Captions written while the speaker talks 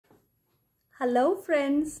Hello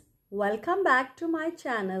friends, welcome back to my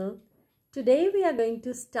channel. Today we are going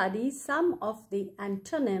to study some of the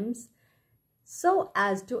antonyms so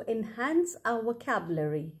as to enhance our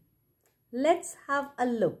vocabulary. Let's have a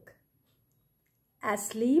look.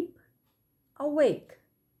 Asleep, awake.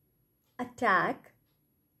 Attack,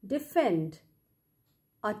 defend.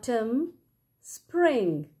 Autumn,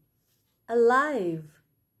 spring. Alive,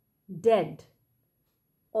 dead.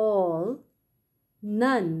 All,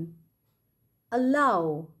 none.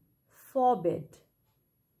 Allow, forbid.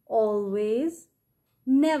 Always,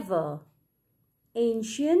 never.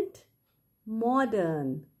 Ancient,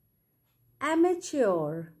 modern.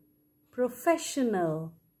 Amateur,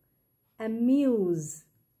 professional. Amuse,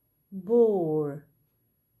 bore.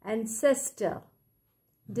 Ancestor,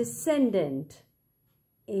 descendant.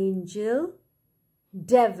 Angel,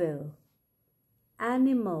 devil.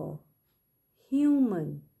 Animal,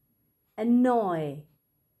 human. Annoy,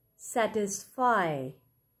 satisfy.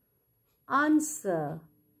 Answer,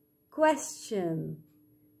 question.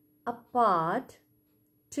 Apart,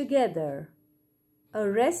 together.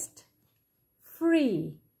 Arrest,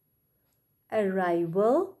 free.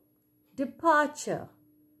 Arrival, departure.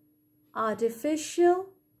 Artificial,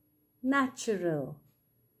 natural.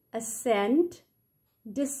 Ascent,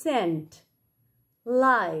 descent.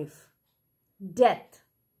 Life, death.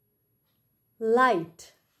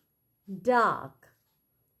 Light, dark.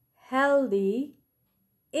 Healthy,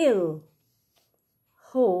 ill.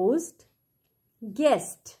 Host,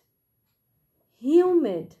 guest.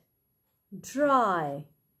 Humid, dry.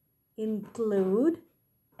 Include,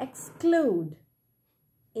 exclude.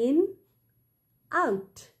 In,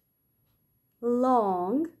 out.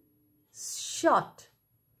 Long, short.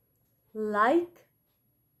 Like,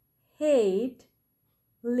 hate,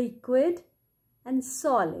 liquid and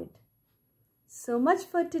solid. So much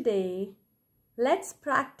for today. Let's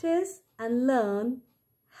practice and learn.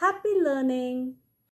 Happy learning!